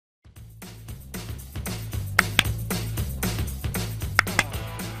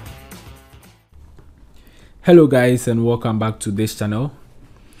Hello guys, and welcome back to this channel.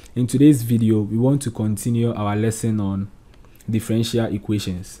 In today's video we want to continue our lesson on differential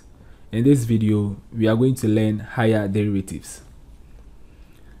equations. In this video we are going to learn higher derivatives.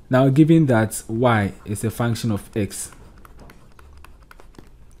 Now, given that y is a function of x,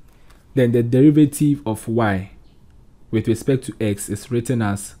 then the derivative of y with respect to x is written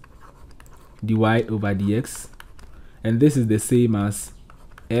as dy over dx, and this is the same as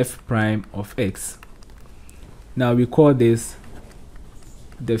f prime of x. Now we call this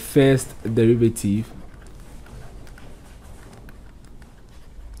the first derivative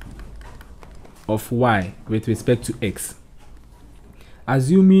of y with respect to x.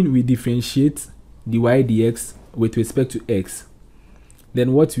 Assuming we differentiate dy dx with respect to x,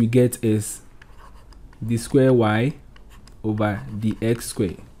 then what we get is d square y over dx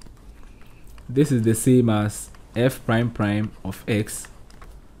square. This is the same as f prime prime of x,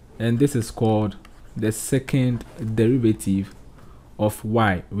 and this is called the second derivative of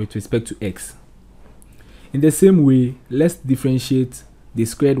y with respect to x. In the same way, let's differentiate the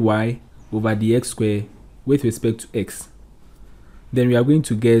squared y over dx square with respect to x. Then we are going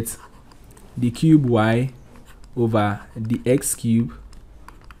to get the cube y over the x cube,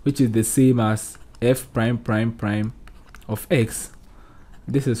 which is the same as f prime prime prime of x.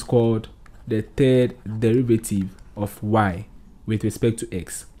 This is called the third derivative of y with respect to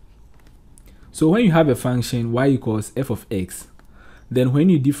x. So when you have a function y equals f of x, then when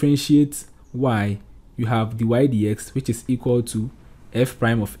you differentiate y, you have dy dx, which is equal to f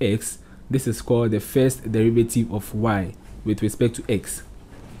prime of x. This is called the first derivative of y with respect to x.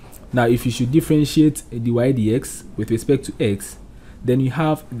 Now, if you should differentiate dy dx with respect to x, then you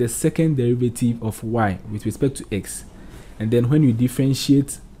have the second derivative of y with respect to x. And then when you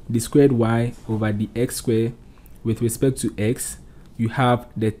differentiate the squared y over the x square with respect to x, you have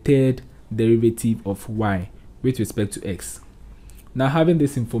the third derivative of y with respect to x. Now, having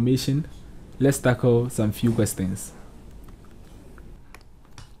this information, let's tackle some few questions.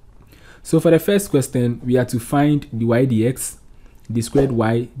 So for the first question, we are to find dy dx, the squared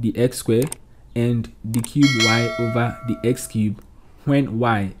y, the x square, and the cube y over the x cube when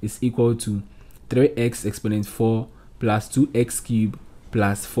y is equal to 3x exponent 4 plus 2x cube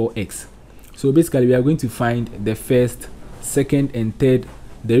plus 4x. So basically we are going to find the first, second, and third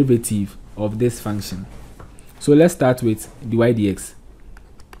derivative of this function. So let's start with dy dx.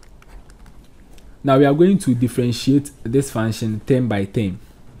 Now we are going to differentiate this function term by term.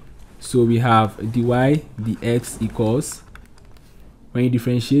 So we have dy dx equals, when you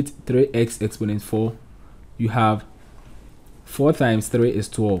differentiate 3x exponent 4, you have 4 times 3 is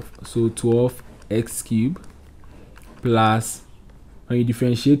 12, so 12x cube, plus when you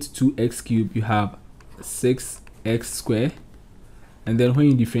differentiate 2x cube, you have 6x square, and then when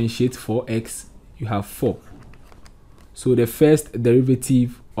you differentiate 4x, you have 4. So the first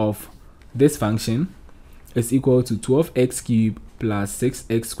derivative of this function is equal to 12x cube plus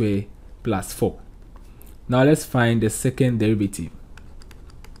 6x square plus 4. Now let's find the second derivative.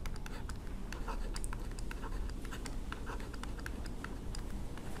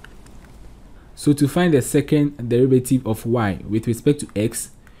 So to find the second derivative of y with respect to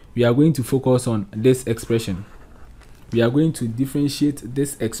x, we are going to focus on this expression. We are going to differentiate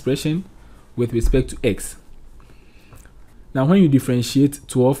this expression with respect to x. Now when you differentiate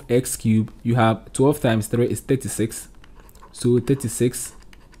 12x cube, you have 12 times 3 is 36, so 36x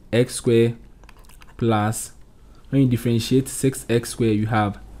square, plus when you differentiate 6x square, you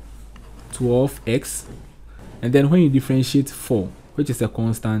have 12x, and then when you differentiate 4, which is a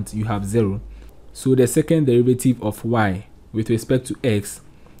constant, you have 0. So the second derivative of y with respect to x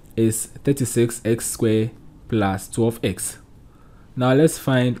is 36x square plus 12x. Now let's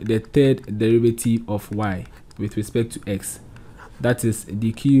find the third derivative of y with respect to x. That is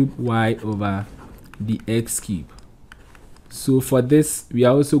the cube y over the x cube. So for this, we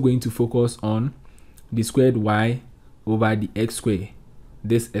are also going to focus on the squared y over the x square,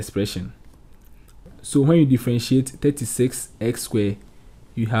 this expression. So when you differentiate 36x square,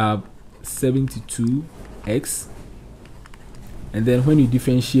 you have 72x, and then when you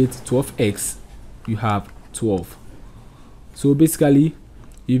differentiate 12x, you have 12. So basically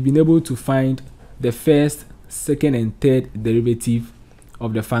you've been able to find the first, second, and third derivative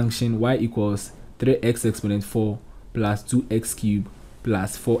of the function y equals 3x exponent 4 plus 2x cube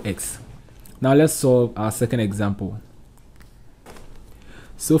plus 4x. Now let's solve our second example.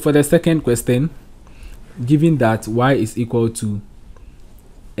 So for the second question, given that y is equal to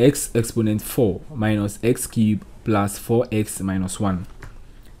x exponent 4 minus x cube plus 4x minus 1,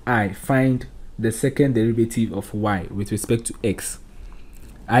 I find the second derivative of y with respect to x.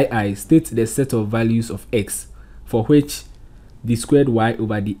 II, state the set of values of x for which the squared y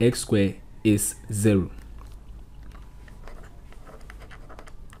over the x square is 0.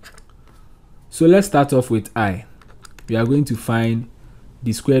 So let's start off with I. We are going to find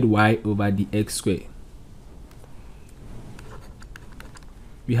the squared y over the x square.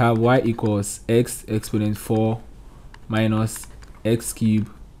 We have y equals x exponent 4 minus x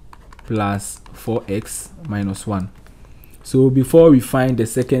cubed plus 4x minus 1. So before we find the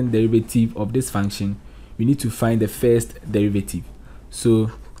second derivative of this function, we need to find the first derivative.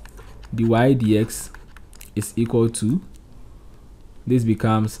 So dy dx is equal to, this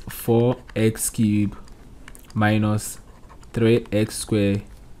becomes 4x cubed minus 3x squared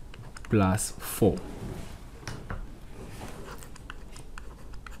plus 4.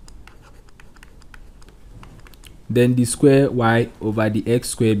 Then the square y over the x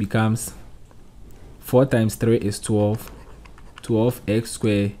square becomes 4 times 3 is 12, 12x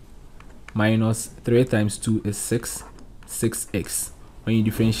squared minus 3 times 2 is 6, 6x. When you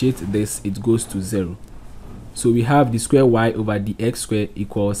differentiate this, it goes to 0. So we have the square y over the x square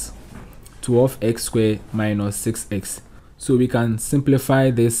equals 12x squared minus 6x. So we can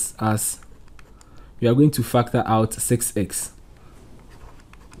simplify this as we are going to factor out 6x.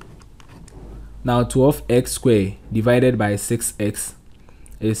 Now 12x squared divided by 6x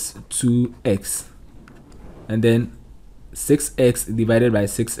is 2x. And then 6x divided by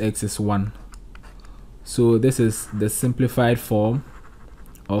 6x is 1. So this is the simplified form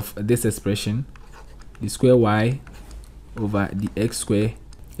of this expression. The square y over the x square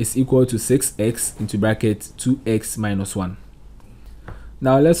is equal to 6x into bracket 2x minus 1.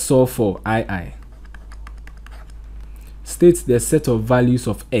 Now let's solve for II. State the set of values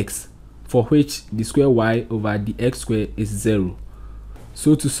of x for which the square y over the x square is 0.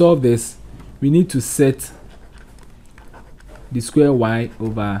 So to solve this, we need to set the square y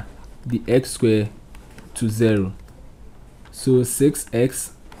over the x square to 0. So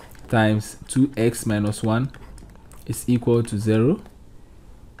 6x times 2x minus 1 is equal to 0.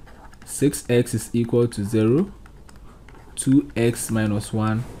 6x is equal to 0. 2x minus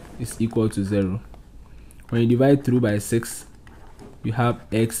 1 is equal to 0. When you divide through by 6, you have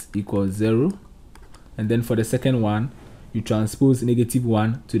x equals 0. And then for the second one, you transpose negative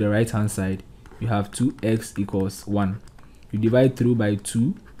 1 to the right hand side. You have 2x equals 1. You divide through by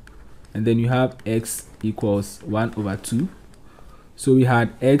 2, and then you have x equals 1 over 2. So we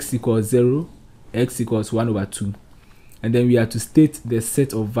had x equals 0, x equals 1 over 2. And then we have to state the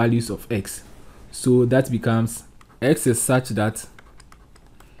set of values of x. So that becomes x is such that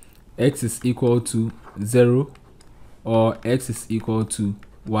x is equal to 0 or x is equal to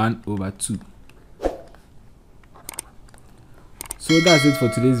 1 over 2. So that's it for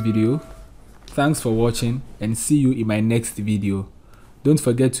today's video. Thanks for watching and see you in my next video. Don't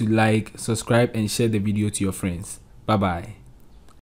forget to like, subscribe and share the video to your friends. Bye bye.